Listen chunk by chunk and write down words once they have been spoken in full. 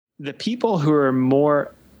The people who are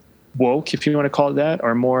more woke, if you want to call it that,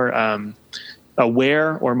 or more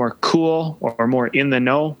aware or more cool or more in the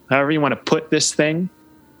know, however you want to put this thing,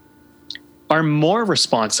 are more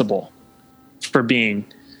responsible for being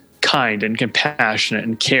kind and compassionate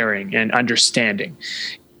and caring and understanding.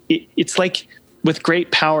 It's like with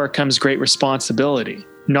great power comes great responsibility.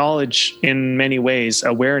 Knowledge, in many ways,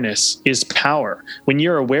 awareness is power. When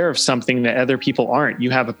you're aware of something that other people aren't,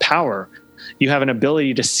 you have a power. You have an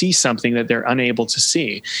ability to see something that they're unable to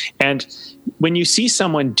see. And when you see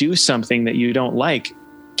someone do something that you don't like,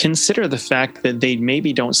 consider the fact that they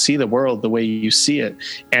maybe don't see the world the way you see it,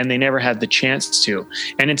 and they never had the chance to.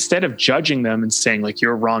 And instead of judging them and saying like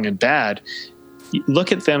you're wrong and bad,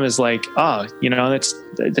 look at them as like,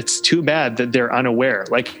 that's too bad that they're unaware.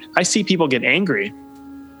 Like I see people get angry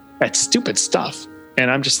at stupid stuff, and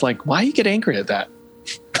I'm just like, why you get angry at that?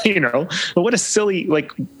 But what a silly,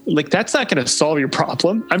 like that's not going to solve your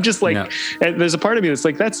problem. I'm just like, and there's a part of me that's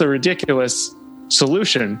like, that's a ridiculous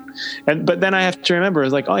solution. But then I have to remember,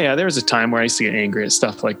 it's like, oh yeah, there was a time where I used to get angry at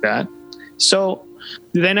stuff like that. So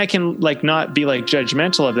then I can like not be like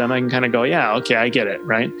judgmental of them. I can kind of go, yeah, okay, I get it.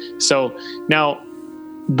 Right. So now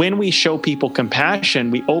when we show people compassion,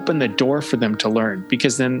 we open the door for them to learn,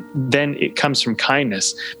 because then it comes from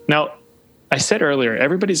kindness. Now, I said earlier,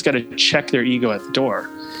 everybody's got to check their ego at the door.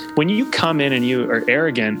 When you come in and you are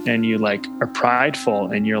arrogant and you like are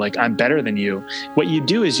prideful and you're like, I'm better than you, what you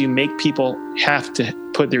do is you make people have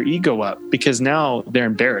to put their ego up, because now they're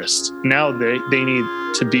embarrassed. Now they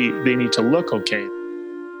need to look okay.